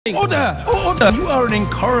Order! Order! You are an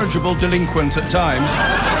incorrigible delinquent at times.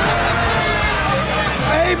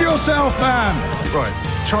 Behave yourself, man!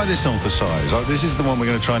 Right, try this on for size. This is the one we're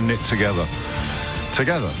going to try and knit together.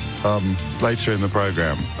 Later in the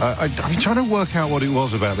programme. I've been trying to work out what it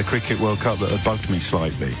was about the Cricket World Cup that had bugged me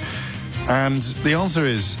slightly. And the answer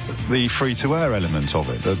is the free-to-air element of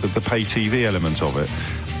it, the pay TV element of it.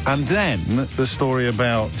 And then the story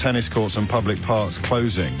about tennis courts and public parks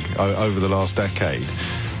closing over the last decade.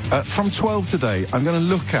 From 12 today, I'm going to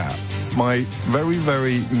look at my very,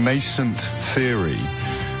 very nascent theory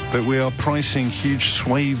that we are pricing huge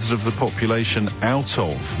swathes of the population out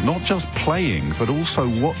of not just playing, but also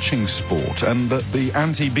watching sport, and that the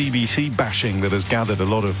anti-BBC bashing that has gathered a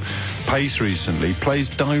lot of pace recently plays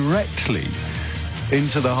directly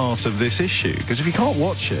into the heart of this issue. Because if you can't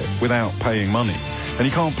watch it without paying money, and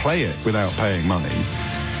you can't play it without paying money,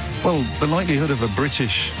 well, the likelihood of a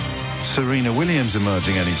British Serena Williams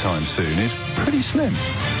emerging anytime soon is pretty slim.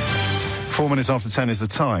 4 minutes after 10 is the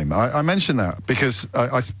time. I mention that because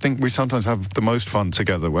I think we sometimes have the most fun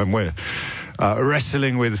together when we're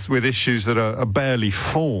wrestling with issues that are barely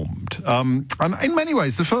formed. And in many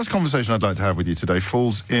ways, the first conversation I'd like to have with you today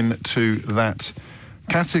falls into that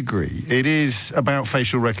category. It is about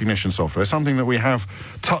facial recognition software, something that we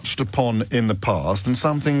have touched upon in the past, and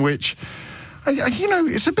something which, you know,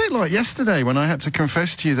 it's a bit like yesterday when I had to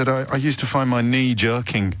confess to you that I used to find my knee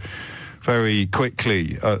jerking very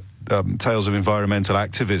quickly at tales of environmental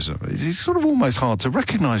activism. It's sort of almost hard to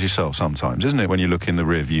recognise yourself sometimes, isn't it, when you look in the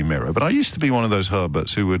rearview mirror? But I used to be one of those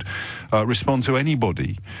Herberts who would respond to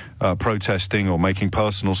anybody protesting or making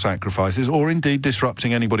personal sacrifices, or indeed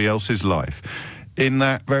disrupting anybody else's life, in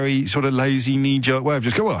that very sort of lazy, knee-jerk way of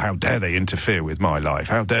just go, well, how dare they interfere with my life?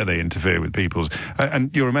 How dare they interfere with people's...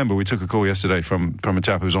 And you remember we took a call yesterday from a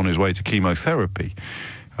chap who was on his way to chemotherapy,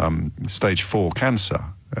 stage 4 cancer,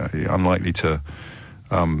 unlikely to...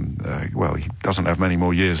 well, he doesn't have many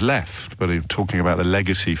more years left, but he's talking about the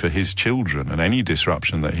legacy for his children, and any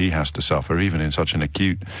disruption that he has to suffer, even in such an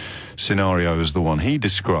acute scenario as the one he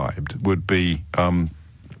described, would be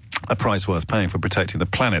a price worth paying for protecting the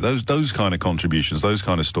planet. Those kind of contributions, those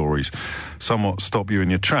kind of stories somewhat stop you in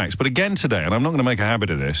your tracks. But again today, and I'm not going to make a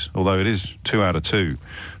habit of this, although it is 2 out of 2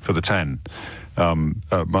 for the 10,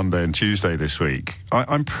 Monday and Tuesday this week,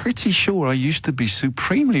 I'm pretty sure I used to be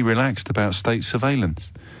supremely relaxed about state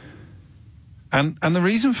surveillance. And the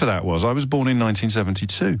reason for that was I was born in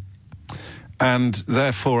 1972. And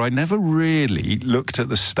therefore I never really looked at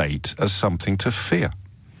the state as something to fear.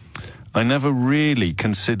 I never really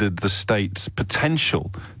considered the state's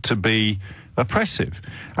potential to be oppressive.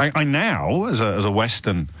 I now, as a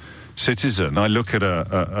Western citizen, I look at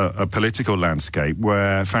a political landscape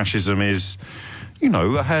where fascism is, you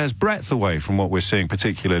know, a hair's breadth away from what we're seeing,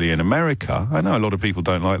 particularly in America. I know a lot of people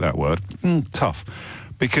don't like that word. Tough.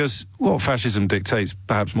 Because what fascism dictates,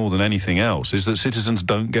 perhaps more than anything else, is that citizens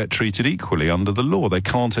don't get treated equally under the law. They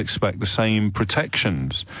can't expect the same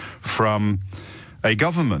protections from a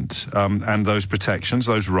government, and those protections,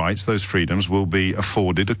 those rights, those freedoms will be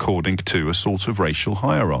afforded according to a sort of racial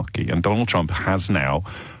hierarchy. And Donald Trump has now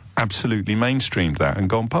absolutely mainstreamed that and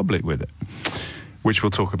gone public with it, which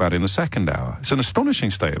we'll talk about in the second hour. It's an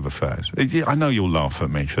astonishing state of affairs. I know you'll laugh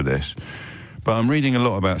at me for this, but I'm reading a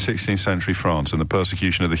lot about 16th century France and the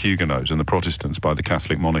persecution of the Huguenots and the Protestants by the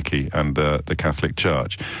Catholic monarchy and the Catholic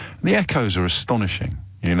Church. And the echoes are astonishing.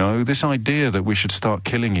 You know, this idea that we should start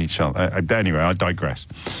killing each other. Anyway, I digress.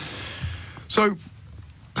 So,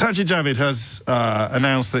 Sajid Javid has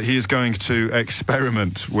announced that he is going to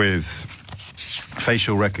experiment with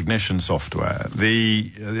facial recognition software.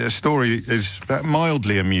 The story is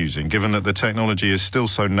mildly amusing, given that the technology is still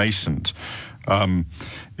so nascent.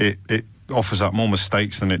 It offers up more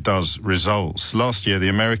mistakes than it does results. Last year, the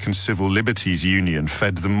American Civil Liberties Union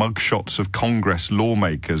fed the mugshots of Congress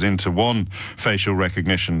lawmakers into one facial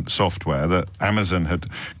recognition software that Amazon had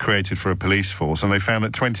created for a police force, and they found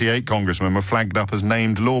that 28 congressmen were flagged up as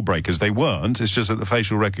named lawbreakers. They weren't. It's just that the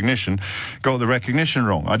facial recognition got the recognition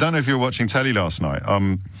wrong. I don't know if you were watching telly last night.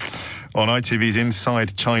 On ITV's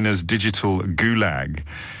Inside China's Digital Gulag,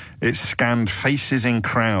 it scanned faces in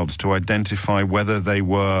crowds to identify whether they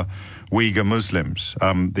were Uyghur Muslims,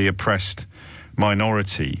 the oppressed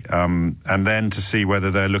minority, and then to see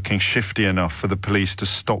whether they're looking shifty enough for the police to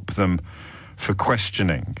stop them for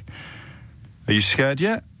questioning. Are you scared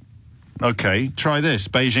yet? Okay, try this.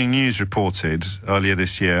 Beijing News reported earlier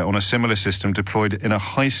this year on a similar system deployed in a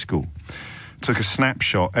high school. Took a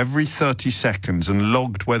snapshot every 30 seconds and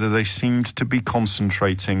logged whether they seemed to be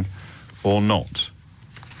concentrating or not.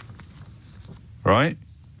 Right?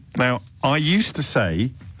 Now, I used to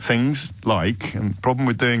say things like, and the problem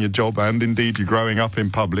with doing your job and indeed you're growing up in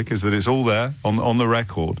public is that it's all there on the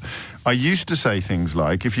record. I used to say things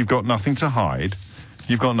like, if you've got nothing to hide,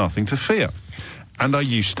 you've got nothing to fear. And I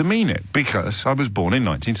used to mean it because I was born in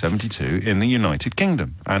 1972 in the United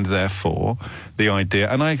Kingdom. And therefore, the idea,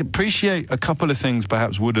 and I appreciate a couple of things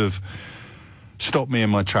perhaps would have stopped me in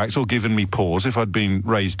my tracks or given me pause if I'd been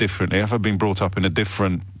raised differently, if I'd been brought up in a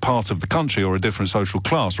different part of the country or a different social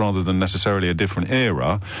class rather than necessarily a different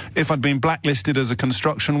era, if I'd been blacklisted as a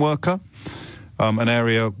construction worker, an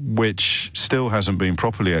area which still hasn't been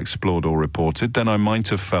properly explored or reported, then I might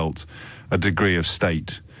have felt a degree of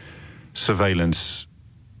state surveillance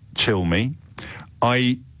chill me.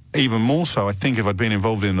 Even more so, I think if I'd been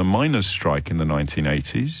involved in the miners' strike in the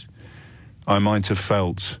 1980s, I might have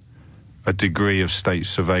felt a degree of state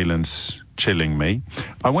surveillance chilling me.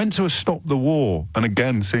 I went to a Stop the War, and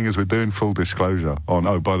again, seeing as we're doing full disclosure on,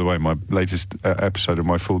 oh, by the way, my latest episode of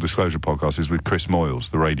my Full Disclosure podcast is with Chris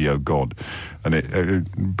Moyles, the radio god,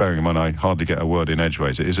 and bearing in mind I hardly get a word in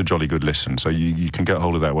edgeways, it is a jolly good listen, so you can get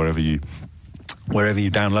hold of that wherever you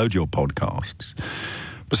download your podcasts.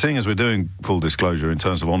 But seeing as we're doing full disclosure in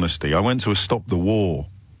terms of honesty, I went to a Stop the War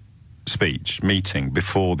meeting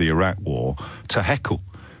before the Iraq War to heckle.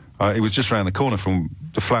 It was just around the corner from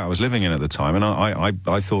the flat I was living in at the time, and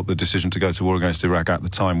I thought the decision to go to war against Iraq at the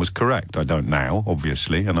time was correct. I don't now,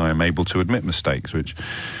 obviously, and I am able to admit mistakes, which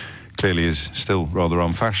clearly is still rather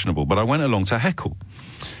unfashionable. But I went along to heckle,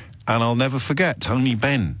 and I'll never forget Tony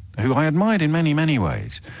Benn, who I admired in many, many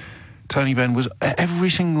ways. Tony Benn was, every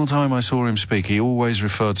single time I saw him speak, he always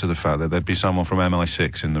referred to the fact that there'd be someone from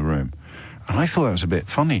MI6 in the room. And I thought that was a bit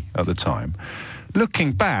funny at the time.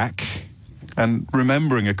 Looking back, and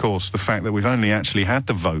remembering, of course, the fact that we've only actually had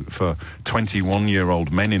the vote for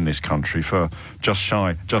 21-year-old men in this country for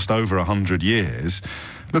just over 100 years,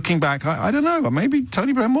 looking back, I don't know, maybe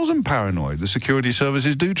Tony Benn wasn't paranoid. The security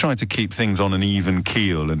services do try to keep things on an even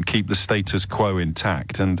keel and keep the status quo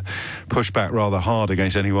intact and push back rather hard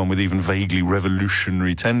against anyone with even vaguely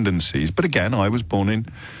revolutionary tendencies. But again, I was born in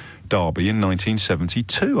Derby in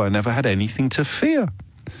 1972. I never had anything to fear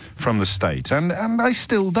from the state, and I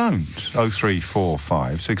still don't.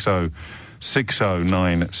 0345 60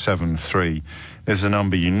 60973 is the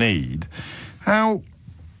number you need. How,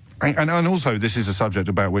 and also this is a subject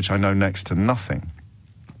about which I know next to nothing.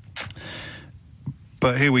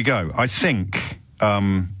 But here we go. I think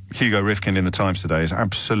Hugo Rifkin in the Times today is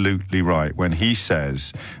absolutely right when he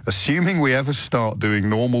says, assuming we ever start doing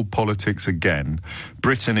normal politics again,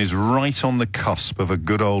 Britain is right on the cusp of a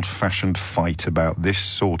good old-fashioned fight about this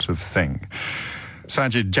sort of thing.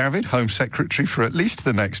 Sajid Javid, Home Secretary for at least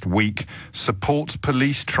the next week, supports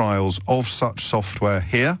police trials of such software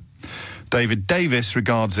here. David Davis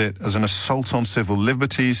regards it as an assault on civil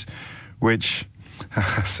liberties, which,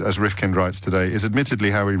 as Rifkin writes today, is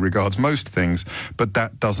admittedly how he regards most things, but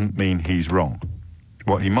that doesn't mean he's wrong.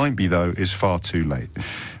 What he might be, though, is far too late.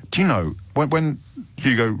 Do you know, when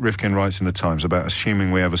Hugo Rifkin writes in the Times about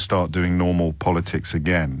assuming we ever start doing normal politics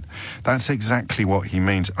again, that's exactly what he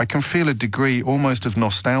means. I can feel a degree almost of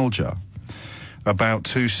nostalgia about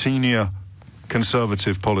two senior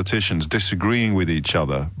Conservative politicians disagreeing with each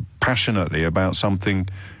other passionately about something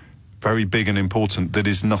very big and important that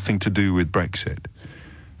is nothing to do with Brexit.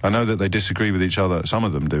 I know that they disagree with each other, some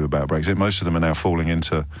of them do, about Brexit. Most of them are now falling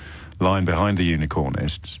into line behind the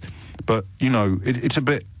unicornists. But, you know, it's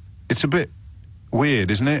a bit weird,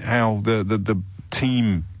 isn't it, how the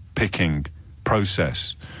team-picking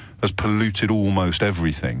process has polluted almost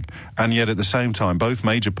everything. And yet, at the same time, both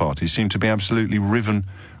major parties seem to be absolutely riven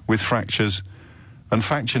with fractures and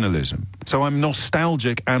factionalism. So I'm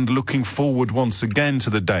nostalgic and looking forward once again to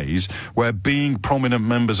the days where being prominent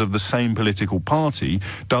members of the same political party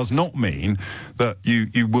does not mean that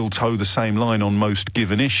you will toe the same line on most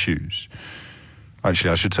given issues.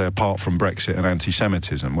 Actually, I should say apart from Brexit and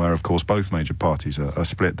anti-Semitism, where, of course, both major parties are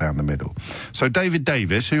split down the middle. So David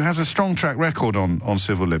Davis, who has a strong track record on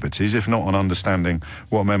civil liberties, if not on understanding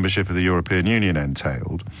what membership of the European Union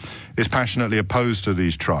entailed, is passionately opposed to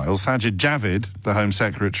these trials. Sajid Javid, the Home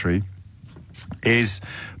Secretary, is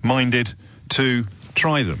minded to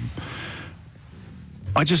try them.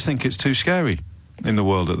 I just think it's too scary in the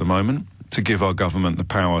world at the moment to give our government the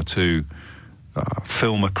power to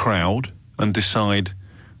film a crowd and decide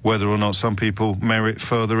whether or not some people merit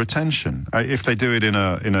further attention. If they do it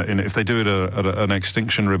if they do it at an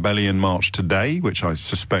Extinction Rebellion march today, which I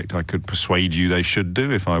suspect I could persuade you they should do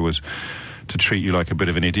if I was to treat you like a bit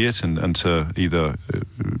of an idiot and to either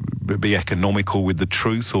be economical with the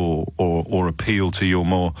truth or appeal to your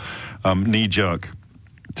more knee-jerk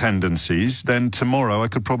tendencies, then tomorrow I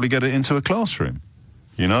could probably get it into a classroom.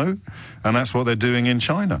 you know? And that's what they're doing in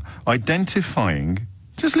China. Identifying,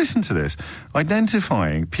 just listen to this,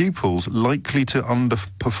 identifying pupils likely to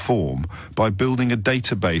underperform by building a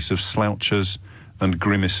database of slouchers and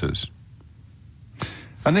grimacers.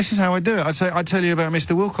 And this is how I do it. I'd tell you about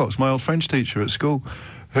Mr. Wilcox, my old French teacher at school,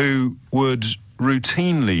 who would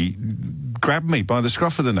routinely grab me by the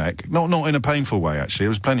scruff of the neck, not in a painful way, actually. There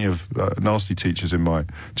was plenty of nasty teachers in my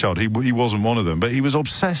childhood. He wasn't one of them, but he was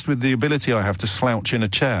obsessed with the ability I have to slouch in a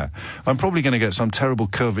chair. I'm probably going to get some terrible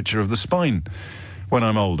curvature of the spine when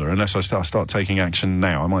I'm older, unless I start taking action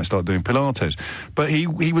now. I might start doing Pilates. But he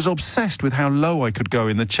was obsessed with how low I could go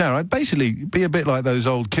in the chair. I'd basically be a bit like those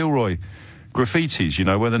old Kilroy graffitis, you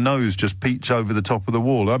know, where the nose just peeks over the top of the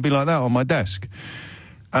wall. I'd be like that on my desk.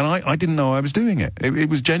 And I didn't know I was doing it. It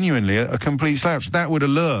was genuinely a complete slouch. That would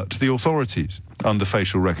alert the authorities under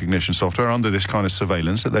facial recognition software, under this kind of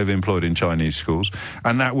surveillance that they've employed in Chinese schools.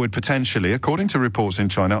 And that would potentially, according to reports in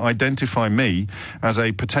China, identify me as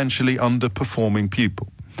a potentially underperforming pupil.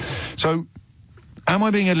 So, am I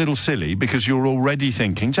being a little silly because you're already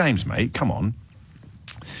thinking, James, mate, come on.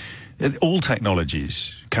 All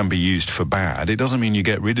technologies can be used for bad. It doesn't mean you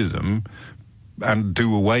get rid of them and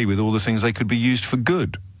do away with all the things they could be used for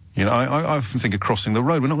good. You know, I often think of crossing the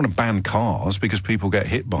road. We're not going to ban cars because people get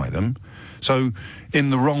hit by them. So, in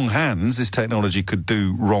the wrong hands, this technology could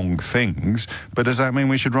do wrong things, but does that mean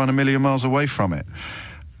we should run a million miles away from it?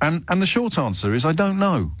 And the short answer is I don't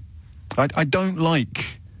know. I don't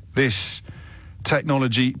like this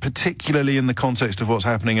technology, particularly in the context of what's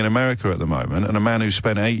happening in America at the moment, and a man who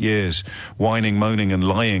spent 8 years whining, moaning and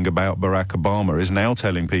lying about Barack Obama is now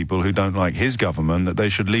telling people who don't like his government that they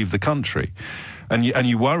should leave the country. And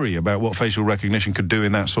you worry about what facial recognition could do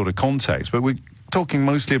in that sort of context, but we're talking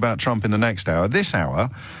mostly about Trump in the next hour. This hour,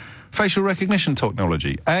 facial recognition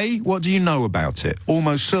technology. A, what do you know about it?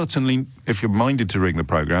 Almost certainly, if you're minded to ring the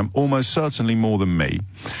programme, almost certainly more than me.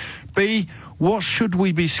 B, what should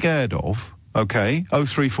we be scared of? OK,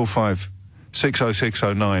 0345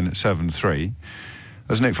 6060973,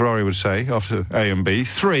 as Nick Ferrari would say after A and B.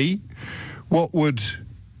 3, what would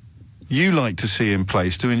you like to see in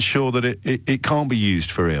place to ensure that it can't be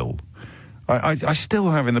used for ill? I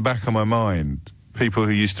still have in the back of my mind people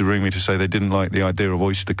who used to ring me to say they didn't like the idea of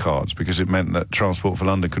Oyster cards because it meant that Transport for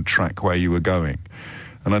London could track where you were going.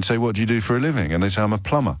 And I'd say, what do you do for a living? And they'd say, I'm a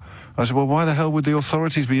plumber. I said, well, why the hell would the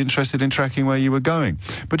authorities be interested in tracking where you were going?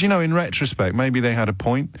 But, you know, in retrospect, maybe they had a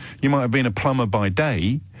point. You might have been a plumber by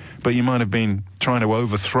day, but you might have been trying to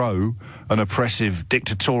overthrow an oppressive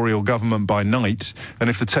dictatorial government by night. And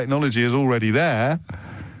if the technology is already there,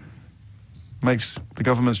 makes the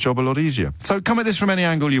government's job a lot easier. So come at this from any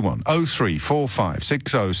angle you want. 0345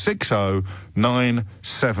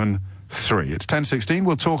 6060973. It's 10:16.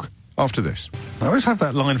 We'll talk after this. I always have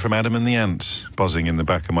that line from Adam and the Ants buzzing in the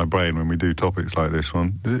back of my brain when we do topics like this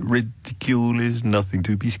one. Ridicule is nothing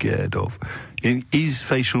to be scared of. Is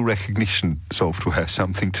facial recognition software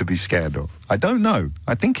something to be scared of? I don't know.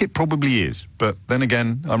 I think it probably is. But then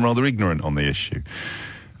again, I'm rather ignorant on the issue.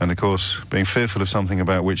 And of course, being fearful of something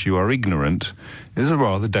about which you are ignorant is a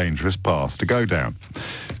rather dangerous path to go down.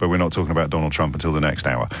 But we're not talking about Donald Trump until the next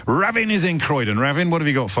hour. Ravin is in Croydon. Ravin, what have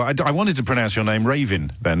you got for... I wanted to pronounce your name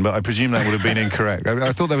Ravin then, but I presume that would have been incorrect.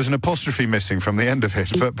 I thought there was an apostrophe missing from the end of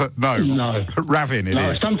it, but no. No. Ravin it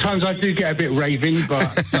is. Sometimes I do get a bit raving,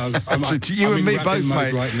 but no. So you and me both,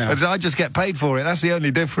 mate. Right now. I just get paid for it. That's the only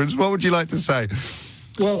difference. What would you like to say?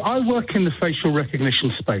 Well, I work in the facial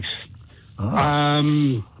recognition space.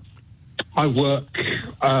 I work...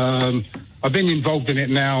 I've been involved in it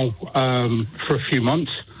now for a few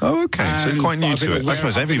months. Oh, OK, so quite new to it. I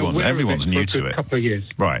suppose everyone's new to it. A couple of years.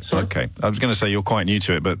 Right, OK. I was going to say you're quite new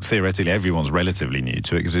to it, but theoretically everyone's relatively new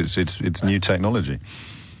to it because it's new technology.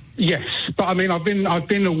 Yes, but I mean, I've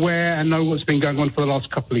been aware and know what's been going on for the last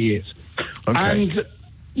couple of years. OK. And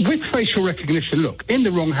with facial recognition, look, in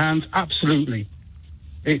the wrong hands, absolutely,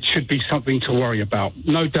 it should be something to worry about.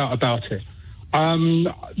 No doubt about it.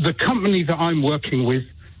 The company that I'm working with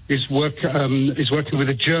is working with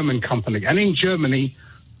a German company, and in Germany,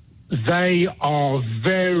 they are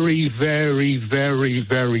very, very, very,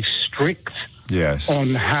 very strict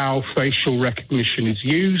on how facial recognition is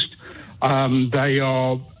used. They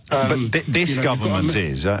are This government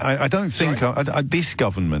is. I don't think this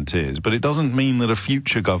government is, but it doesn't mean that a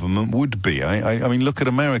future government would be. I mean, look at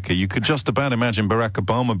America. You could just about imagine Barack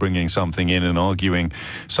Obama bringing something in and arguing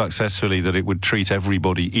successfully that it would treat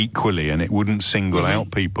everybody equally and it wouldn't single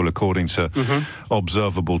out people according to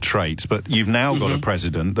observable traits. But you've now got a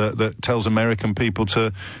president that tells American people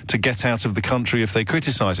to get out of the country if they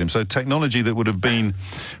criticise him. So technology that would have been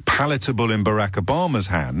palatable in Barack Obama's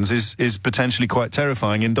hands is potentially quite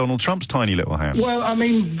terrifying in Donald Trump's tiny little hands. Well, I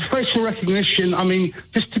mean, facial recognition, I mean,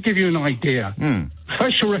 just to give you an idea,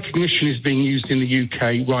 facial recognition is being used in the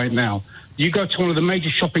UK right now. You go to one of the major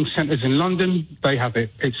shopping centres in London, they have it.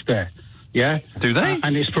 It's there. Yeah. Do they?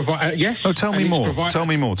 And it's provided. Yes. Oh, tell me more. Tell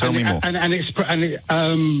me more.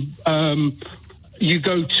 You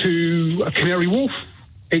go to Canary Wharf.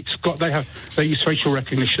 They use facial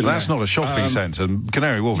recognition. That's not a shopping centre.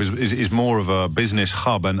 Canary Wharf is more of a business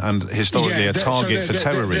hub and historically a target for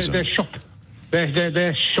terrorism.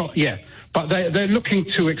 They're shot. Yeah, but they're looking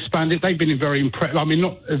to expand it. They've been very impressed. I mean,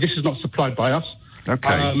 this is not supplied by us.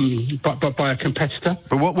 Okay. But by a competitor.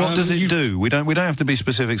 But what does it do? We don't have to be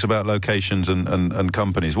specifics about locations and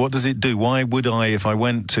companies. What does it do? Why would I, if I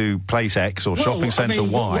went to place X or shopping centre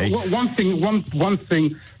Y? One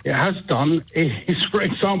thing it has done is, for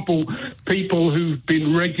example, people who've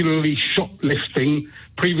been regularly shoplifting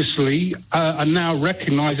previously are now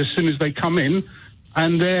recognised as soon as they come in,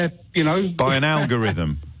 and they're by an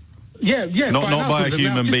algorithm. Yeah. Not by a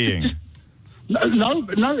human being. No.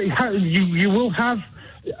 You will have.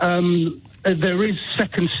 There is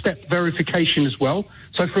second step verification as well.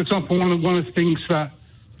 So, for example, one of the things that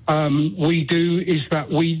we do is that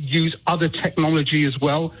we use other technology as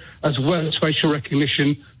well as facial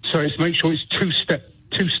recognition. So it's make sure it's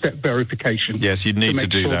two-step verification. Yes, you'd need to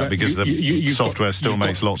do that because the software still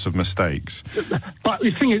makes lots of mistakes. But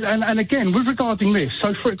the thing is, and again, with regarding this,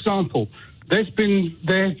 so for example, there's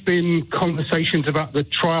been conversations about the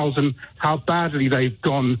trials and how badly they've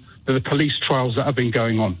gone, the police trials that have been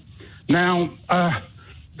going on. Now,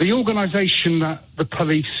 the organisation that the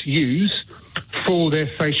police use for their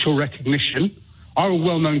facial recognition are a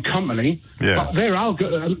well-known company, but their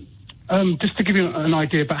just to give you an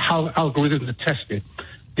idea about how algorithms are tested,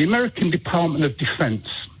 the American Department of Defense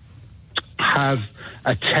have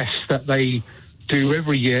a test that they do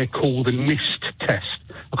every year called the NIST test.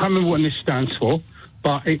 I can't remember what NIST stands for,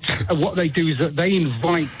 but it's what they do is that they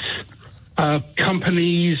invite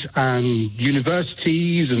companies and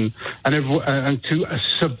universities and to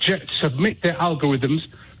submit their algorithms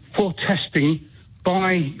for testing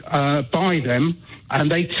by them,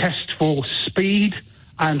 and they test for speed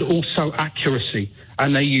and also accuracy.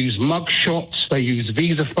 And they use mug shots, they use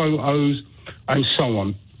visa photos, and so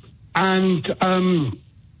on. And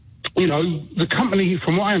the company,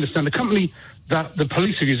 from what I understand, the company that the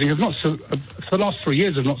police are using have not, for the last 3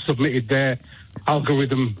 years, have not submitted their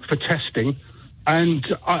algorithm for testing, and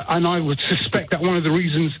I would suspect that one of the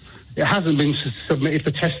reasons it hasn't been submitted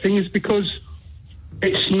for testing is because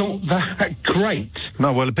it's not that great.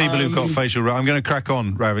 No, well, the people who've got facial... I'm going to crack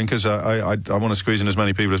on, Ravin, because I want to squeeze in as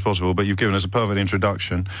many people as possible, but you've given us a perfect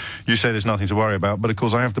introduction. You say there's nothing to worry about, but of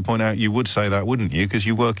course I have to point out you would say that, wouldn't you? Because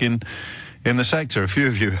you work in the sector. A few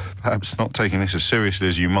of you perhaps not taking this as seriously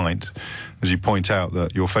as you might, as you point out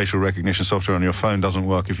that your facial recognition software on your phone doesn't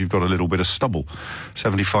work if you've got a little bit of stubble.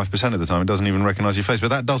 75% of the time it doesn't even recognise your face, but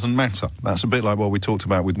that doesn't matter. That's a bit like what we talked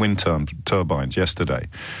about with wind turbines yesterday.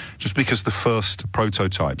 Just because the first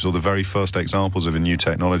prototypes or the very first examples of a new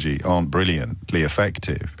technology aren't brilliantly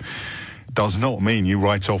effective does not mean you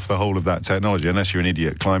write off the whole of that technology, unless you're an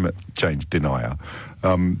idiot climate change denier.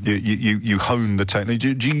 You hone the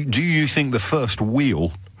technology. Do you think the first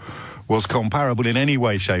wheel was comparable in any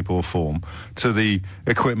way, shape or form to the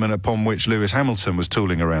equipment upon which Lewis Hamilton was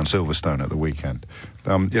tooling around Silverstone at the weekend?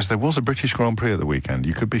 Yes, there was a British Grand Prix at the weekend.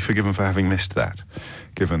 You could be forgiven for having missed that,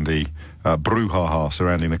 given the brouhaha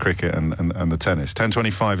surrounding the cricket and the tennis.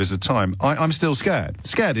 10:25 is the time. I'm still scared.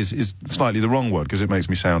 Scared is slightly the wrong word, because it makes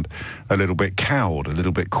me sound a little bit cowed, a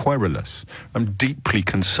little bit querulous. I'm deeply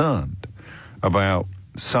concerned about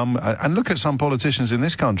some... and look at some politicians in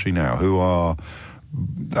this country now who are...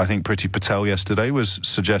 I think Priti Patel yesterday was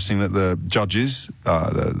suggesting that the judges,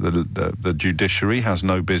 the judiciary, has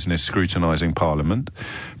no business scrutinising Parliament,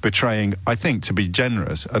 betraying, I think, to be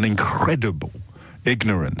generous, an incredible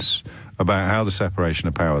ignorance about how the separation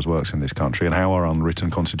of powers works in this country and how our unwritten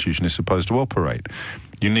constitution is supposed to operate.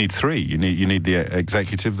 You need three. You need the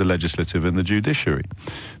executive, the legislative and the judiciary.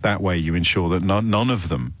 That way you ensure that none of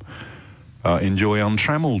them enjoy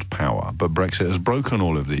untrammelled power. But Brexit has broken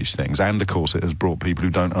all of these things, and of course it has brought people who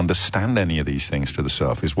don't understand any of these things to the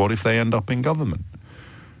surface. What if they end up in government?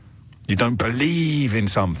 you don't believe in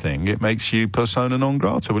something, it makes you persona non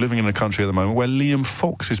grata. We're living in a country at the moment where Liam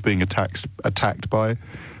Fox is being attacked by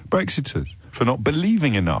Brexiters for not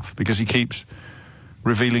believing enough, because he keeps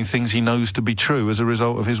revealing things he knows to be true as a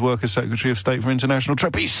result of his work as Secretary of State for International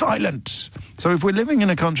Trade. He's silent. So if we're living in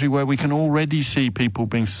a country where we can already see people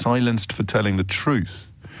being silenced for telling the truth,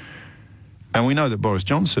 and we know that Boris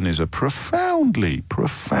Johnson is a profoundly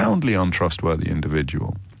untrustworthy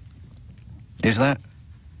individual, is that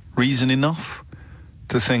reason enough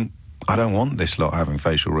to think, I don't want this lot having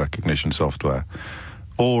facial recognition software?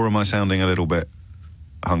 Or am I sounding a little bit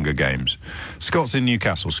Hunger Games? Scott's in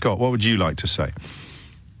Newcastle. Scott, what would you like to say?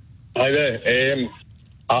 Hi there.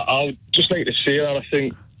 I'd just like to say that I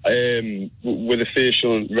think with the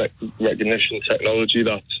facial recognition technology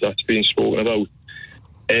that's been spoken about,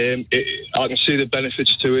 I can see the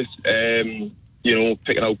benefits to it.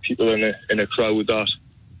 Picking out people in a crowd that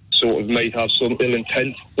sort of might have some ill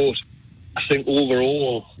intent, but I think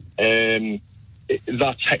overall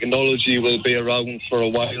that technology will be around for a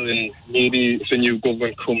while, and maybe if a new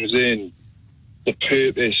government comes in, the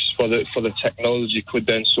purpose for the technology could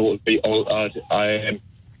then sort of be altered. And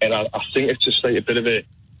I think it's just like a bit of a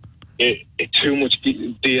too much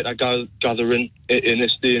data gathering in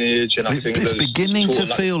this day and age, and I think it's beginning to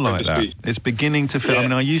feel like that. It's beginning to feel. Yeah. I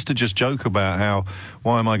mean, I used to just joke about how,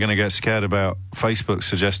 why am I going to get scared about Facebook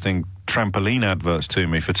suggesting trampoline adverts to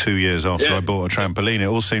me for 2 years after I bought a trampoline? It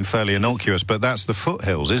all seemed fairly innocuous, but that's the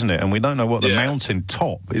foothills, isn't it? And we don't know what the mountain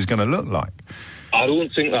top is going to look like. I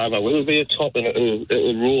don't think that there will be a top, and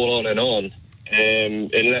it'll roll on and on,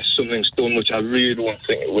 unless something's done, which I really don't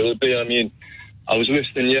think it will be. I mean, I was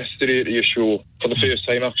listening yesterday to your show for the first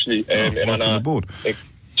time, actually. Welcome aboard.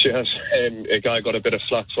 A guy got a bit of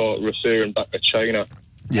flack for referring back to China.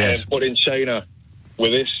 Yes. But in China,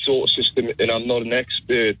 with this sort of system, and I'm not an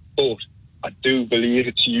expert, but I do believe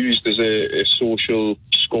it's used as a social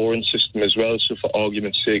scoring system as well. So for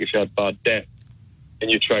argument's sake, if you had bad debt, and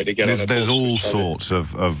you try to get there's all sorts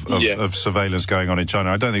of surveillance going on in China.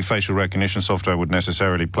 I don't think facial recognition software would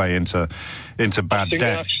necessarily play into bad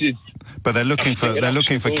debt. But they're looking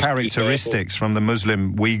for characteristics from the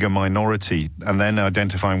Muslim Uyghur minority, and then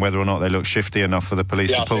identifying whether or not they look shifty enough for the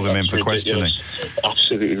police to pull them in for questioning.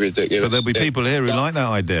 Absolutely ridiculous. But there'll be people here who like that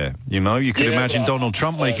idea. You could imagine Donald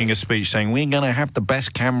Trump making a speech saying, we're going to have the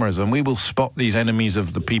best cameras and we will spot these enemies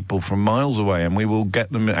of the people from miles away and we will get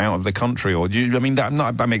them out of the country. Or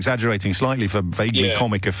I'm exaggerating slightly for vaguely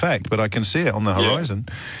comic effect, but I can see it on the horizon.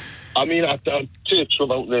 I mean, I'd say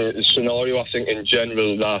about the scenario, I think in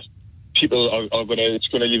general that people it's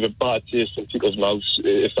going to leave a bad taste in people's mouths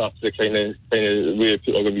if that's the kind of way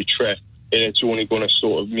people are going to be treated, and it's only going to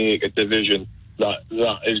sort of make a division that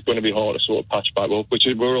is going to be hard to sort of patch back up, which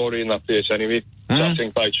we're already in that place anyway. So I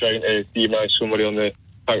think by trying to demonize somebody on the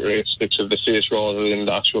characteristics of the face rather than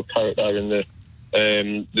the actual character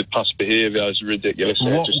and the past behaviour is ridiculous.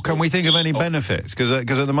 Can we think of any benefits? Because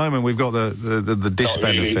at the moment we've got the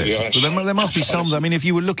disbenefits. Really, there must be some. I mean, if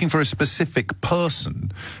you were looking for a specific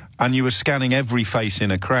person and you were scanning every face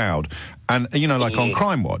in a crowd, and like on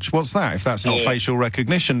Crime Watch, what's that? If that's not facial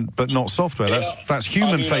recognition but not software, that's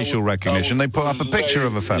human facial recognition. They put up a picture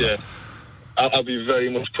of a fella. Yeah. I'll be very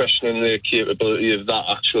much questioning the capability of that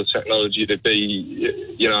actual technology to be,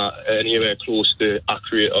 anywhere close to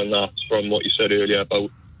accurate on that. From what you said earlier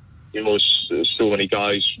about, so many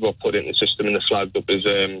guys were put in the system and they're flagged up as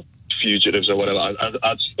fugitives or whatever.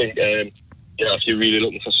 I just think, if you're really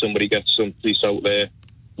looking for somebody, get some police out there.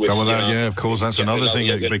 Of course, that's another thing.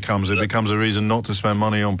 It becomes a reason not to spend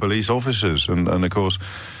money on police officers, and of course.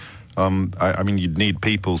 I mean, you'd need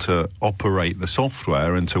people to operate the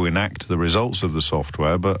software and to enact the results of the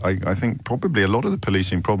software, but I think probably a lot of the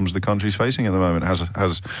policing problems the country's facing at the moment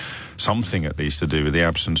has something at least to do with the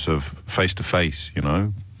absence of face-to-face,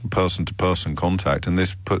 person-to-person contact, and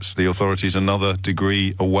this puts the authorities another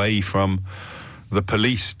degree away from the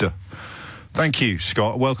police. Thank you,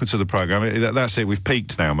 Scott. Welcome to the programme. That's it. We've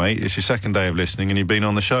peaked now, mate. It's your second day of listening and you've been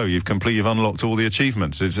on the show. You've unlocked all the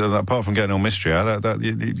achievements. Apart from getting on Mystery Hour,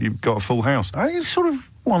 you've got a full house. I'm sort of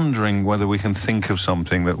wondering whether we can think of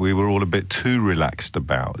something that we were all a bit too relaxed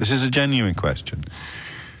about. This is a genuine question.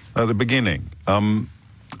 At the beginning,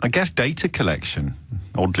 I guess data collection,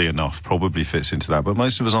 oddly enough, probably fits into that, but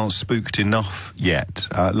most of us aren't spooked enough yet,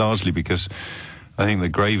 largely because I think the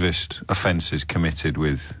gravest offences committed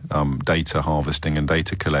with data harvesting and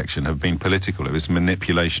data collection have been political. It was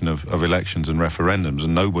manipulation of elections and referendums,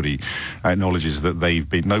 and nobody acknowledges that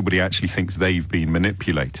nobody actually thinks they've been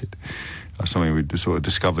manipulated. That's something we sort of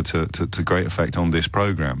discovered to great effect on this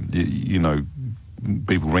programme.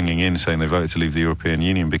 people ringing in saying they voted to leave the European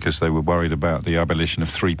Union because they were worried about the abolition of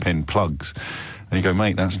 3-pin plugs. And you go,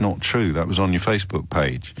 mate, that's not true. That was on your Facebook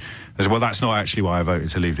page. I said, well, that's not actually why I voted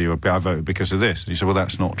to leave the European. I voted because of this. And you said, well,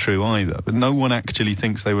 that's not true either. But no one actually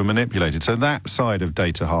thinks they were manipulated. So that side of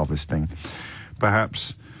data harvesting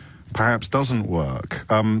perhaps doesn't work.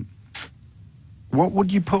 What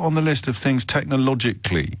would you put on the list of things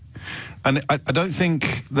technologically? And I don't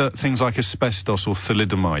think that things like asbestos or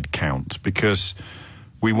thalidomide count, because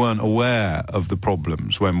we weren't aware of the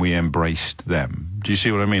problems when we embraced them. Do you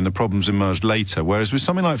see what I mean? The problems emerged later. Whereas with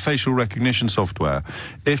something like facial recognition software,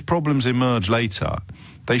 if problems emerge later,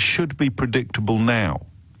 they should be predictable now.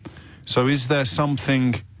 So is there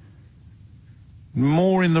something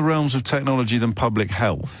more in the realms of technology than public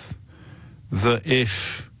health that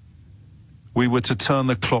if we were to turn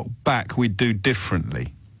the clock back, we'd do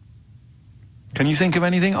differently? Can you think of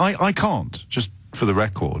anything? I can't, just for the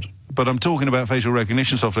record. But I'm talking about facial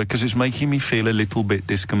recognition software because it's making me feel a little bit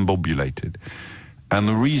discombobulated. And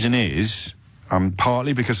the reason is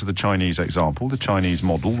partly because of the Chinese example, the Chinese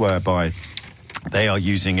model, whereby they are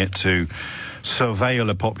using it to surveil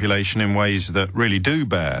a population in ways that really do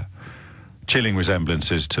bear chilling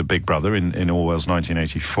resemblances to Big Brother in Orwell's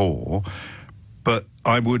 1984. But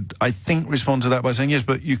I would, I think, respond to that by saying, yes,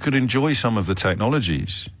 but you could enjoy some of the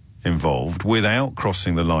technologies involved without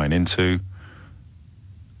crossing the line into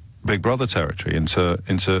Big Brother territory,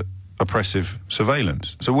 into oppressive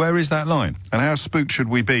surveillance. So where is that line? And how spooked should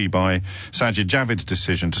we be by Sajid Javid's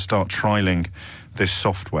decision to start trialling this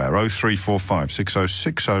software? 0345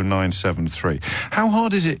 6060973. How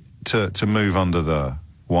hard is it to move under the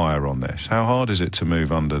wire on this? How hard is it to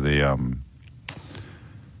move under the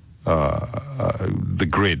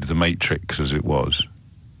grid, the matrix as it was?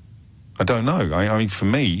 I don't know. I mean, for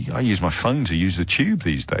me, I use my phone to use the tube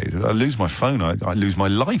these days. I lose my phone, I lose my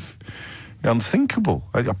life. Unthinkable.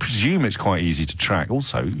 I presume it's quite easy to track.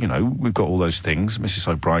 Also, you know, we've got all those things. Mrs.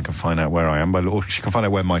 O'Brien can find out where I am, or she can find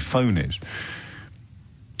out where my phone is.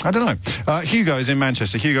 I don't know. Hugo is in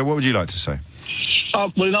Manchester. Hugo, what would you like to say?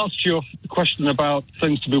 Well, in answer to your question about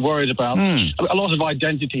things to be worried about, a lot of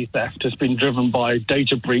identity theft has been driven by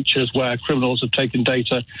data breaches where criminals have taken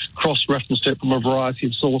data, cross-referenced it from a variety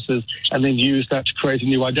of sources, and then used that to create a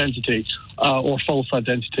new identity or false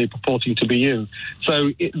identity purporting to be you.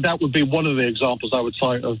 So that would be one of the examples I would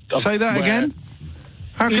cite of say that again?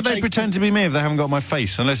 How could they pretend to be me if they haven't got my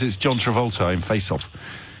face, unless it's John Travolta in Face Off?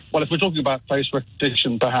 Well, if we're talking about face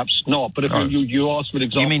recognition, perhaps not. But if you ask for an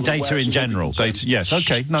example... You mean data in general? Data, yes,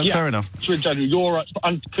 OK. No, fair enough. So in general,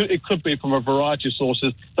 it could be from a variety of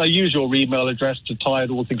sources. They use your email address to tie it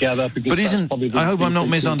all together. But I hope I'm not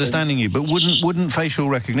misunderstanding you, but wouldn't facial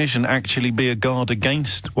recognition actually be a guard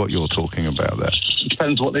against what you're talking about there? It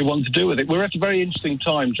depends what they want to do with it. We're at a very interesting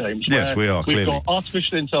time, James. Yes, we are, clearly. We've got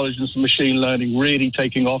artificial intelligence and machine learning really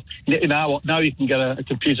taking off. Now you can get a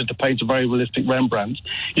computer to paint a very realistic Rembrandt.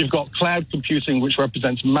 You've got cloud computing, which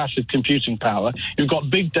represents massive computing power. You've got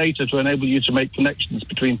big data to enable you to make connections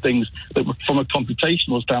between things that were, from a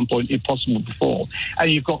computational standpoint, impossible before. And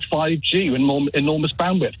you've got 5G and enormous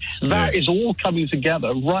bandwidth. That is all coming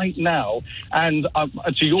together right now. And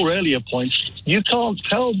to your earlier point, you can't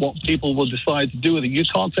tell what people will decide to do with it. You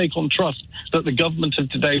can't take on trust that the government of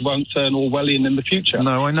today won't turn Orwellian in the future.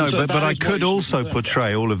 No, I know, so but I could also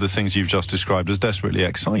portray all of the things you've just described as desperately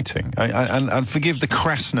exciting. And forgive the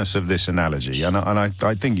crassness of this analogy, and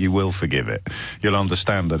I think you will forgive it. You'll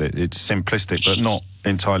understand that it's simplistic but not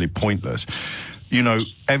entirely pointless. You know,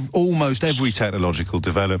 almost every technological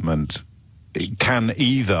development can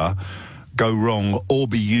either go wrong or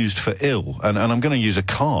be used for ill. And I'm going to use a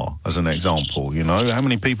car as an example, you know. How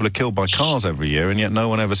many people are killed by cars every year, and yet no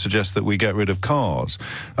one ever suggests that we get rid of cars?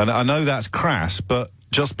 And I know that's crass, but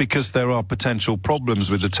just because there are potential problems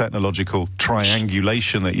with the technological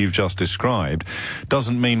triangulation that you've just described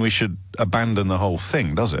doesn't mean we should abandon the whole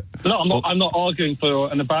thing, does it? No, I'm not arguing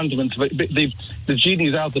for an abandonment of it. The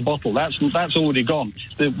genie's out of the bottle. That's already gone.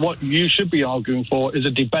 What you should be arguing for is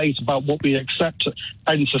a debate about what we accept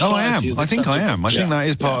in society. Oh, I am. I think I am. I think that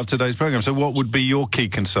is part of today's programme. So what would be your key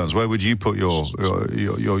concerns? Where would you put your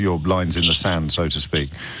lines in the sand, so to speak?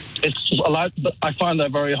 I find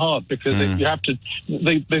that very hard because you have to...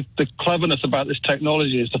 The cleverness about this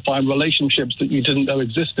technology is to find relationships that you didn't know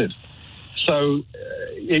existed. So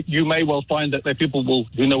you may well find that people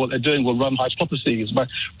who know what they're doing will run hypotheses. But,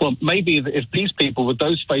 well, maybe if these people with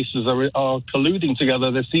those faces are colluding together,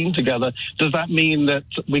 they're seen together, does that mean that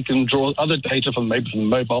we can draw other data from the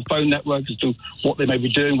mobile phone network as to what they may be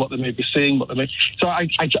doing, what they may be seeing, So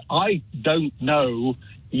I don't know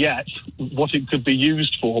yet what it could be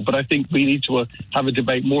used for, but I think we need to have a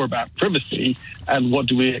debate more about privacy and what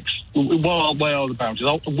where are the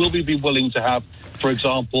boundaries? Will we be willing to have, for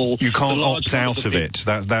example... You can't opt out of it.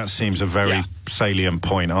 That seems a very salient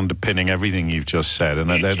point underpinning everything you've just said.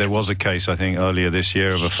 And there was a case, I think, earlier this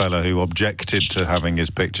year of a fellow who objected to having his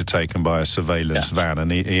picture taken by a surveillance van,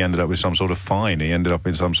 and he ended up with some sort of fine. He ended up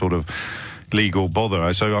in some sort of legal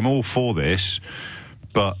bother. So I'm all for this,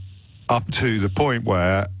 but up to the point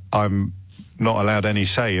where I'm not allowed any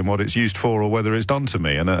say in what it's used for or whether it's done to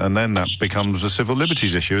me, and then that becomes a civil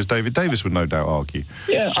liberties issue, as David Davis would no doubt argue.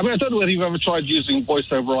 Yeah, I mean, I don't know whether you've ever tried using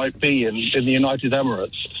voice over IP in the United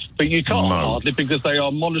Emirates, but you can't hardly, because they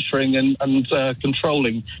are monitoring and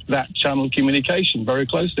controlling that channel communication very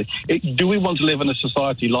closely. Do we want to live in a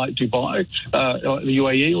society like Dubai, the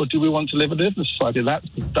UAE, or do we want to live in a different society? That's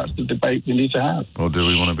the debate we need to have. Or do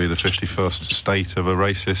we want to be the 51st state of a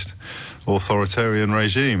racist authoritarian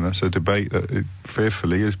regime? That's a debate that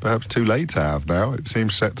fearfully is perhaps too late to have now. It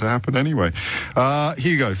seems set to happen anyway.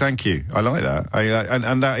 Hugo, thank you. I like that.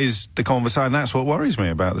 And that is the conversation. That's what worries me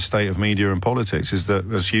about the state of media and politics, is that,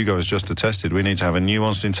 as Hugo has just attested, we need to have a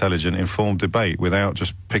nuanced, intelligent, informed debate without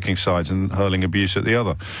just picking sides and hurling abuse at the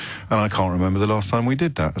other. And I can't remember the last time we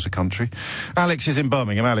did that as a country. Alex is in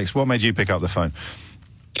Birmingham. Alex, what made you pick up the phone?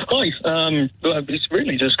 Hi. It's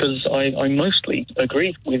really just because I mostly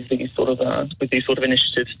agree with these sort of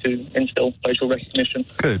initiatives to instill facial recognition.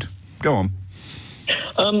 Good. Go on.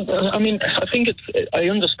 I mean, I think I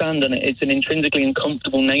understand, and it's an intrinsically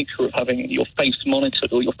uncomfortable nature of having your face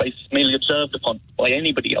monitored or your face merely observed upon by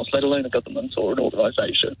anybody else, let alone a government or an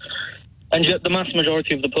organisation. And yet the mass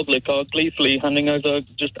majority of the public are gleefully handing over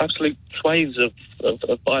just absolute swathes of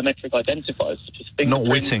biometric identifiers. Not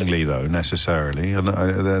wittingly, though, necessarily. And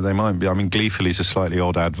they might be. I mean, gleefully is a slightly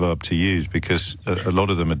odd adverb to use, because a lot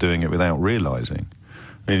of them are doing it without realising.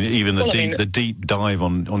 I mean, even the deep dive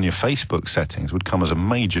on your Facebook settings would come as a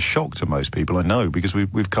major shock to most people, I know, because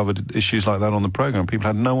we've covered issues like that on the programme. People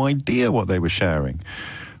had no idea what they were sharing.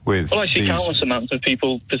 Well, I see countless amounts of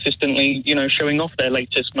people persistently, showing off their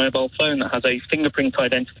latest mobile phone that has a fingerprint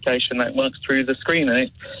identification that works through the screen, and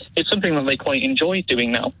it's something that they quite enjoy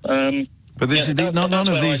doing now. But none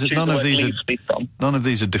of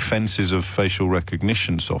these are defences of facial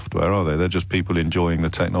recognition software, are they? They're just people enjoying the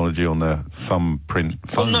technology on their thumbprint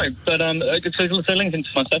phone. Well, no, but so linked into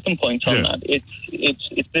my second point on that,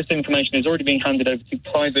 it's this information is already being handed over to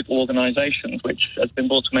private organisations, which has been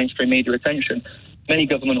brought to mainstream media attention. Many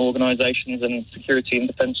government organisations and security and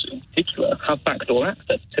defence in particular have backdoor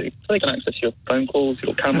access to. So they can access your phone calls,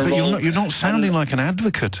 your camera rolls. You're not sounding like an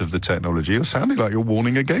advocate of the technology. You're sounding like you're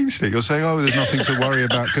warning against it. You're saying, there's nothing to worry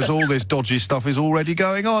about because all this dodgy stuff is already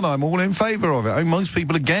going on. I'm all in favour of it. I mean, most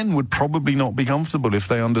people, again, would probably not be comfortable if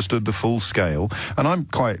they understood the full scale. And I'm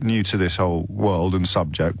quite new to this whole world and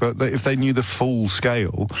subject, but if they knew the full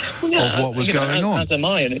scale of what was going on. As am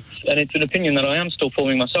I, and it's an opinion that I am still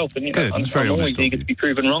forming myself. And, Good, I'm always eager to be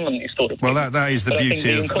proven wrong on these sort of things. Well, that is the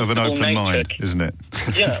beauty of an open mind, isn't it?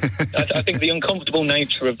 Yeah, I think the uncomfortable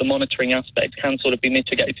nature of the monitoring aspect can sort of be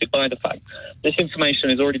mitigated by the fact this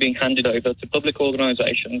information is already being handed over to public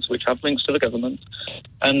organisations which have links to the government,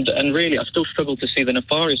 and really I still struggle to see the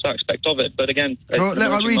nefarious aspect of it. But again, well,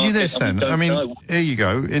 let me read you this then. I mean, here you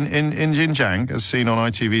go. In Xinjiang, as seen on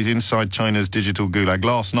ITV's Inside China's Digital Gulag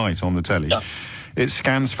last night on the telly. Yeah. It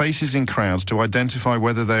scans faces in crowds to identify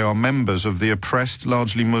whether they are members of the oppressed,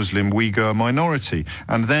 largely Muslim Uyghur minority,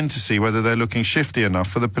 and then to see whether they're looking shifty enough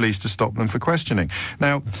for the police to stop them for questioning.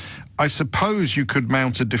 Now, I suppose you could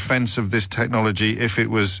mount a defence of this technology if it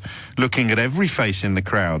was looking at every face in the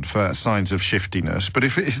crowd for signs of shiftiness. But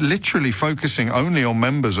if it's literally focusing only on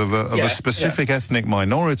members of a specific ethnic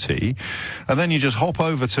minority, and then you just hop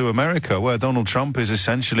over to America, where Donald Trump is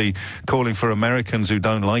essentially calling for Americans who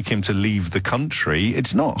don't like him to leave the country,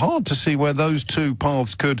 it's not hard to see where those two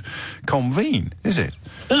paths could convene, is it?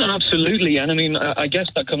 No, absolutely. And I mean, I guess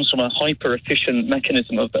that comes from a hyper-efficient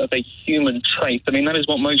mechanism of a human trait. I mean, that is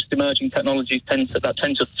what most emerging technologies tend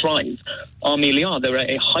to thrive. They're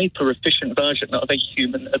a hyper-efficient version of a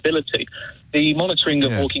human ability. The monitoring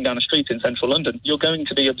of walking down a street in central London, you're going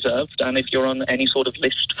to be observed, and if you're on any sort of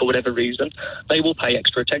list for whatever reason, they will pay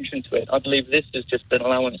extra attention to it. I believe this is just an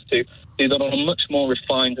allowance to do that on a much more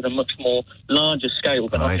refined and a much more larger scale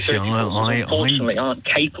than unfortunately aren't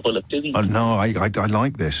capable of doing. No, I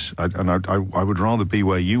like this, I would rather be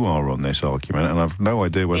where you are on this argument, and I've no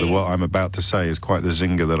idea whether what I'm about to say is quite the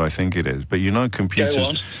zinger that I think it is. But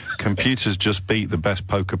computers just beat the best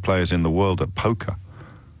poker players in the world at poker.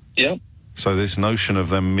 Yeah. So this notion of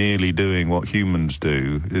them merely doing what humans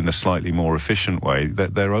do in a slightly more efficient way,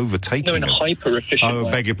 that they're overtaking No, in a hyper-efficient way. Oh,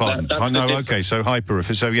 beg your pardon. Okay, so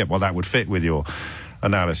hyper-efficient. So, yeah, well, that would fit with your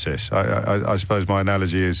analysis. I suppose my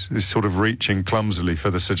analogy is sort of reaching clumsily for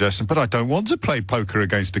the suggestion, but I don't want to play poker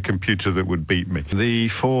against a computer that would beat me. The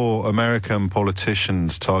 4 American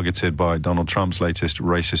politicians targeted by Donald Trump's latest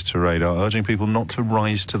racist tirade are urging people not to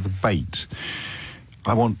rise to the bait.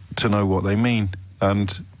 I want to know what they mean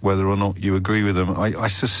and whether or not you agree with them. I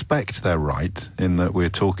suspect they're right in that we're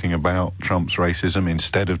talking about Trump's racism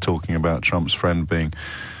instead of talking about Trump's friend being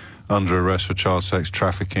under arrest for child sex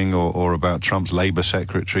trafficking, or about Trump's Labour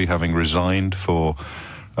Secretary having resigned for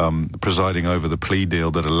presiding over the plea deal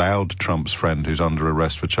that allowed Trump's friend, who's under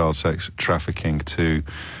arrest for child sex trafficking, to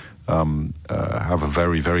have a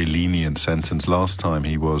very, very lenient sentence last time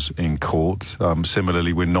he was in court.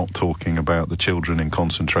 Similarly, we're not talking about the children in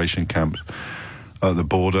concentration camps at the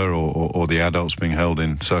border, or the adults being held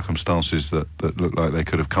in circumstances that look like they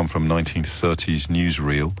could have come from 1930s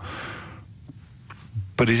newsreel.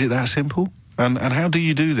 But is it that simple? And how do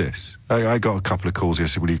you do this? I got a couple of calls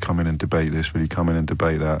yesterday, will you come in and debate this? Will you come in and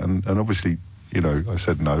debate that? And obviously, I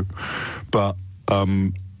said no. But part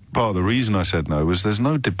of the reason I said no was there's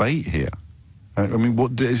no debate here. I mean,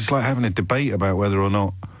 it's like having a debate about whether or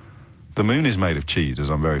not the moon is made of cheese, as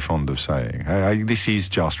I'm very fond of saying. This is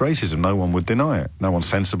just racism. No one would deny it. No one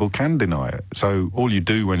sensible can deny it. So all you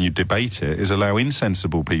do when you debate it is allow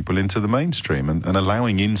insensible people into the mainstream. And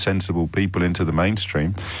allowing insensible people into the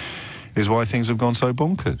mainstream is why things have gone so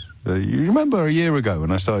bonkers. You remember a year ago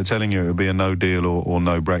when I started telling you it would be a no deal or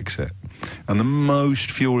no Brexit? And the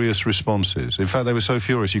most furious responses, in fact, they were so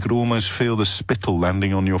furious you could almost feel the spittle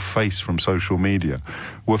landing on your face from social media,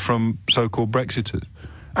 were from so-called Brexiters.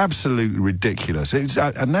 Absolutely ridiculous.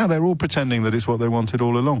 And now they're all pretending that it's what they wanted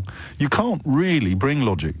all along. You can't really bring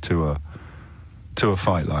logic to a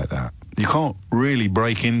fight like that. You can't really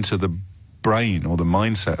break into the brain or the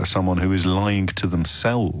mindset of someone who is lying to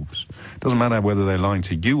themselves. It doesn't matter whether they're lying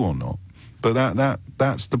to you or not, but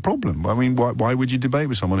that's the problem. I mean, why would you debate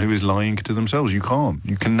with someone who is lying to themselves? You can't.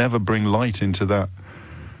 You can never bring light into that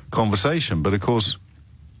conversation. But of course,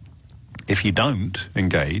 if you don't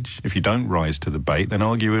engage, if you don't rise to the bait, then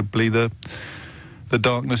arguably the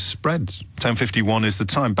darkness spreads. 10:51 is the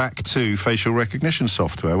time. Back to facial recognition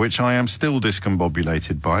software, which I am still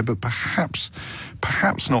discombobulated by, but perhaps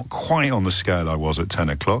not quite on the scale I was at 10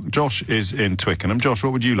 o'clock. Josh is in Twickenham. Josh,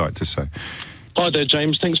 what would you like to say? Hi there,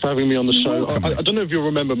 James. Thanks for having me on the show. Welcome. I don't know if you'll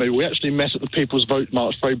remember me. We actually met at the People's Vote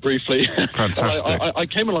March very briefly. Fantastic. I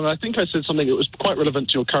came along, I think I said something that was quite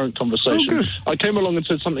relevant to your current conversation. Oh, good. I came along and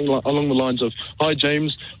said something along the lines of, hi,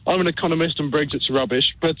 James, I'm an economist and Brexit's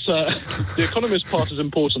rubbish. But the economist part is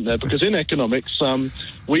important there, because in economics,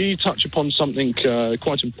 we touch upon something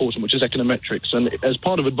quite important, which is econometrics. And as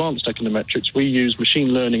part of advanced econometrics, we use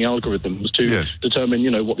machine learning algorithms to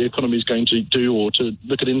determine, what the economy is going to do, or to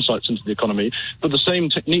look at insights into the economy. But the same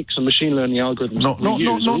techniques and machine learning algorithms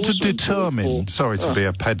not to determine, sorry to be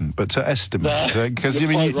a pedant, but to estimate. Because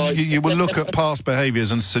you will look at past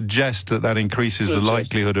behaviours and suggest that increases the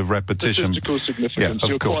likelihood of repetition. Statistical significance.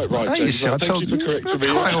 You're course. Quite right, James. I told you. That's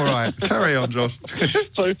quite all right. Carry on, Josh.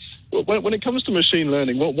 So, when it comes to machine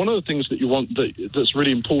learning, one of the things that you want that's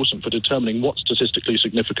really important for determining what's statistically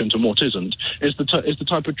significant and what isn't is the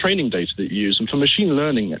type of training data that you use. And for machine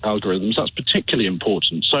learning algorithms, that's particularly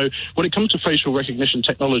important. So when it comes to facial recognition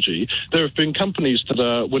technology, there have been companies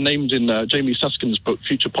that were named in Jamie Suskin's book,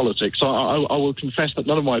 Future Politics. I will confess that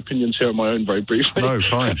none of my opinions here are my own, very briefly. No,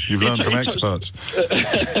 fine. You've learned from experts.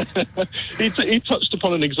 He touched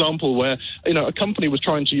upon an example where, a company was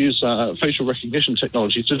trying to use facial recognition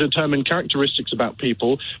technology to determine characteristics about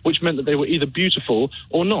people, which meant that they were either beautiful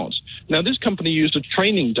or not. Now, this company used a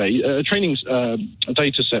training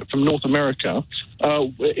data set from North America,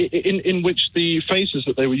 in which the faces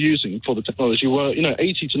that they were using for the technology were,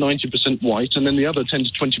 80 to 90% white, and then the other 10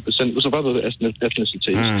 to 20% was of other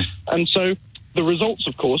ethnicities. And so the results,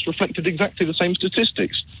 of course, reflected exactly the same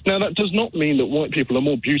statistics. Now, that does not mean that white people are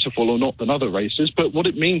more beautiful or not than other races, but what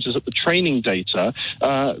it means is that the training data,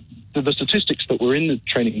 the statistics that were in the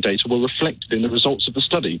training data were reflected in the results of the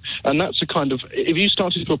study. And that's a kind of, if you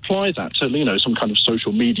started to apply that to, some kind of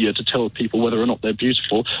social media to tell people whether or not they're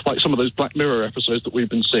beautiful, like some of those Black Mirror episodes that we've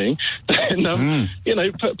been seeing, then,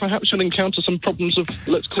 perhaps you'll encounter some problems of,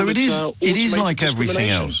 let's call it is like everything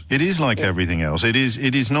else. It is like everything else. It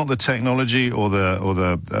is not the technology or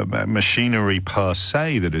the machinery per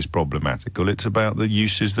se that is problematical. It's about the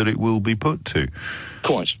uses that it will be put to.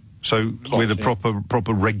 Quite. So with the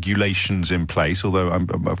proper regulations in place, although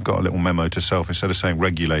I've got a little memo to self, instead of saying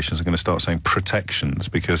regulations, I'm going to start saying protections,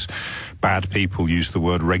 because bad people use the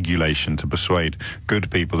word regulation to persuade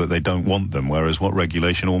good people that they don't want them, whereas what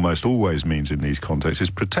regulation almost always means in these contexts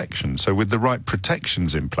is protection. So with the right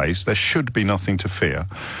protections in place, there should be nothing to fear.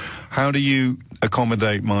 How do you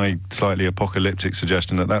accommodate my slightly apocalyptic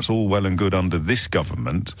suggestion that that's all well and good under this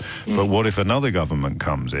government, but what if another government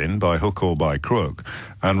comes in, by hook or by crook,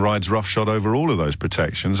 and rides roughshod over all of those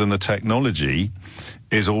protections, and the technology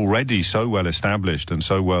is already so well established and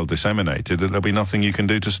so well disseminated that there'll be nothing you can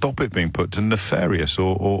do to stop it being put to nefarious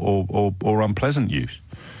or unpleasant use?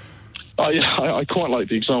 I quite like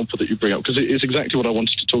the example that you bring up, because it is exactly what I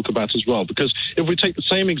wanted to talk about as well. Because if we take the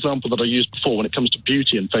same example that I used before when it comes to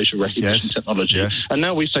beauty and facial recognition technology, and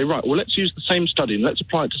now we say, right, well, let's use the same study and let's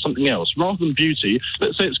apply it to something else. Rather than beauty,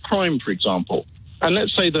 let's say it's crime, for example. And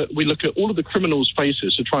let's say that we look at all of the criminals'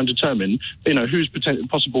 faces to try and determine, who's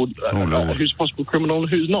possible criminal and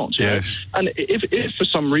who's not. Yes. And if for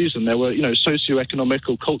some reason there were, socio-economic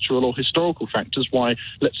or cultural or historical factors why,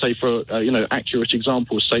 let's say for, accurate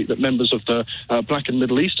example's sake, that members of the Black and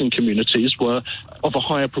Middle Eastern communities were of a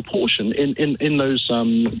higher proportion in those,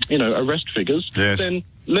 arrest figures, then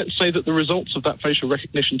let's say that the results of that facial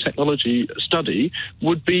recognition technology study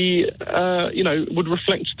would be, would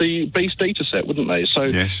reflect the base data set, wouldn't they?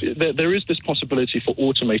 So there is this possibility for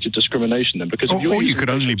automated discrimination then, because or you could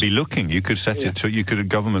only be looking. You could set it to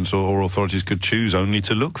governments or authorities could choose only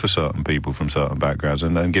to look for certain people from certain backgrounds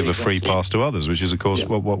and then give a free pass to others, which is, of course,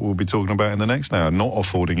 what we'll be talking about in the next hour, not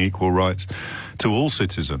affording equal rights to all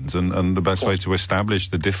citizens. And the best way to establish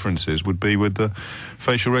the differences would be with the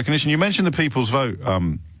facial recognition. You mentioned the people's vote,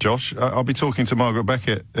 Josh. I'll be talking to Margaret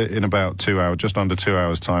Beckett in about 2 hours, just under 2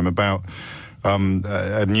 hours' time, about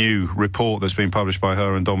a new report that's been published by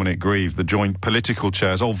her and Dominic Grieve, the joint political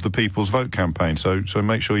chairs of the People's Vote campaign. So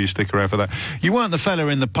make sure you stick around for that. You weren't the fella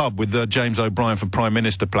in the pub with the James O'Brien for Prime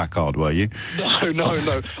Minister placard, were you?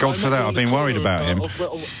 No. God for that, I've been worried about him.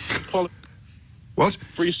 What?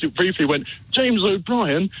 Briefly went, James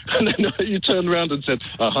O'Brien, and then you turned around and said,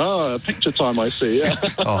 aha, picture time, I see.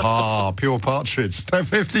 Aha, pure partridge.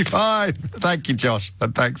 10:55. Thank you, Josh,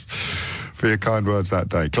 and thanks for your kind words that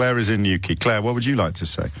day. Claire is in Newquay. Claire, what would you like to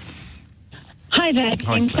say? Hi there,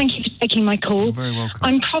 James. Thank you for taking my call. You're very welcome.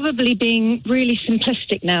 I'm probably being really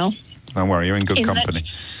simplistic now. Don't worry, you're in good company.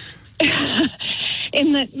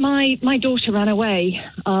 In that my daughter ran away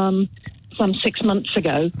some 6 months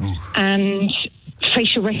ago, and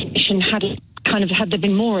facial recognition had there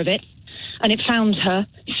been more of it, and it found her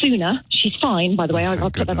sooner. She's fine, by the way.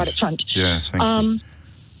 I'll put that right up front. Yes, thank you.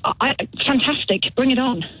 Fantastic. Bring it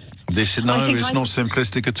on. It's not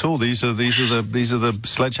simplistic at all. These are the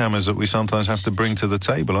sledgehammers that we sometimes have to bring to the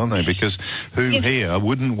table, aren't they? Because who here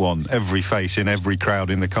wouldn't want every face in every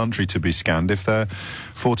crowd in the country to be scanned if their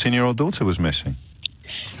 14-year-old daughter was missing?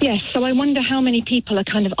 Yes, so I wonder how many people are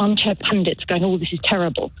kind of armchair pundits going, oh, this is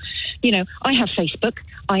terrible. I have Facebook.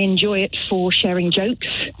 I enjoy it for sharing jokes,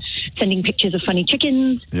 sending pictures of funny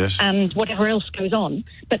chickens, and whatever else goes on.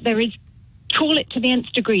 But there is, call it to the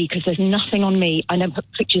nth degree, because there's nothing on me. I never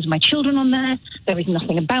put pictures of my children on there. There is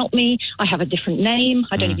nothing about me. I have a different name.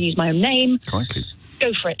 I don't even use my own name. Crikey.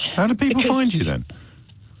 Go for it. How do people find you then?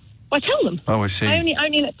 I tell them. Oh, I see. I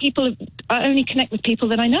only connect with people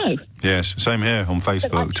that I know. Yes, same here on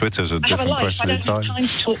Facebook. Twitter's a different question entirely. I don't have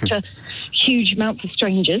time to talk to huge amounts of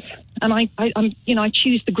strangers, and I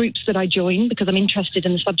choose the groups that I join because I'm interested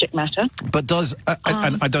in the subject matter. But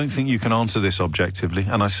and I don't think you can answer this objectively,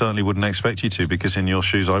 and I certainly wouldn't expect you to, because in your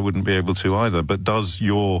shoes I wouldn't be able to either. But does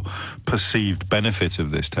your perceived benefit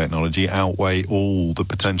of this technology outweigh all the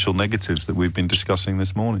potential negatives that we've been discussing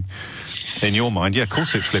this morning? In your mind, yeah, of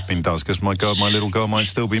course it flipping does, because my little girl might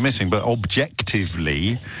still be missing. But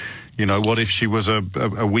objectively, what if she was a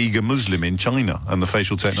Uyghur Muslim in China and the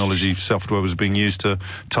facial technology software was being used to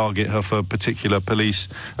target her for particular police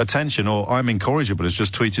attention? Or Am Incorrigible has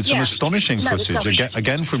just tweeted some astonishing footage,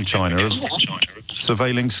 again from China, of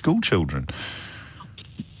surveilling school children.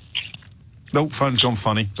 Oh, phone's gone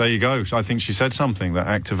funny. There you go. I think she said something that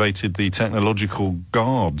activated the technological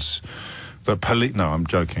guards. No, I'm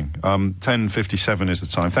joking. 10:57 is the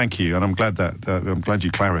time. Thank you, and I'm glad you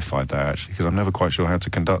clarified that, actually, because I'm never quite sure how to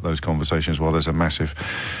conduct those conversations while there's a massive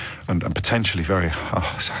and potentially very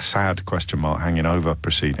sad question mark hanging over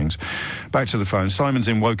proceedings. Back to the phone. Simon's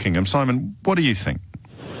in Wokingham. Simon, what do you think?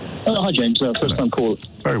 Hi, James. First-time caller.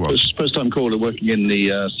 Very well. First-time caller working in the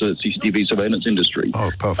CCTV surveillance industry.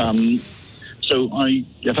 Oh, perfect. So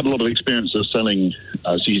I've had a lot of experience of selling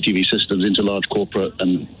CCTV systems into large corporate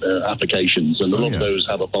and applications, and a lot of those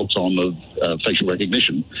have a bolt-on of facial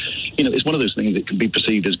recognition. You know, it's one of those things that can be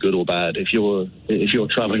perceived as good or bad. If you're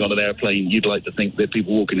traveling on an airplane, you'd like to think that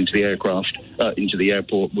people walking into the into the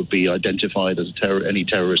airport would be identified as any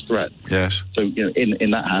terrorist threat. Yes. So, you know,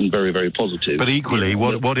 in that hand, very, very positive. But equally,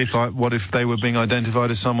 what if they were being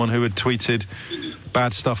identified as someone who had tweeted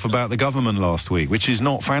bad stuff about the government last week, which is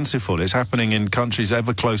not fanciful. It's happening in countries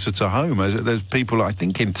ever closer to home. There's people, I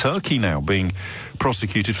think, in Turkey now being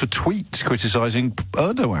prosecuted for tweets criticising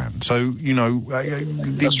Erdogan. So, you know,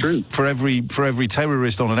 that's true. For every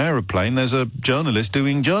terrorist on an aeroplane, there's a journalist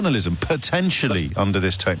doing journalism, potentially under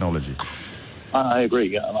this technology. I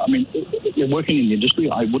agree. I mean, working in the industry,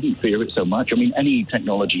 I wouldn't fear it so much. I mean, any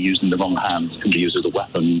technology used in the wrong hands can be used as a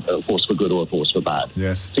weapon, a force for good or a force for bad.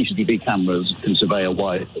 Yes. CCTV cameras can survey a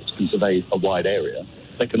wide area.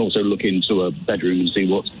 They can also look into a bedroom and see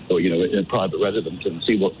in a private residence and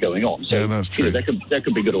see what's going on. So, that's true. You know, they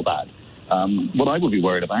could be good or bad. What I would be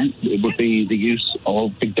worried about would be the use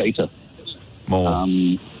of big data. More.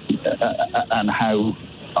 And how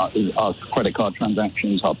our credit card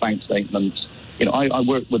transactions, our bank statements. You know, I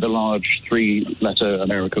work with a large 3-letter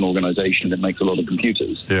American organization that makes a lot of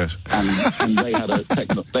computers. Yes. And they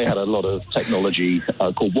had a lot of technology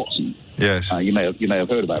called Watson. Yes. You may have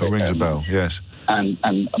heard about it. It rings a bell. Yes. And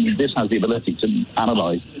I mean, this has the ability to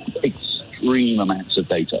analyze extreme amounts of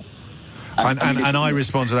data. And I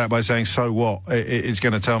respond to that by saying, so what? It's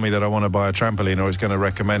going to tell me that I want to buy a trampoline, or it's going to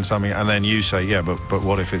recommend something, and then you say, yeah, but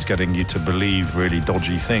what if it's getting you to believe really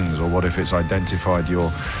dodgy things, or what if it's identified your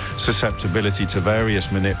susceptibility to various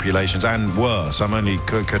manipulations, and worse? I'm only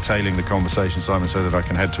curtailing the conversation, Simon, so that I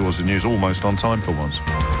can head towards the news almost on time for once.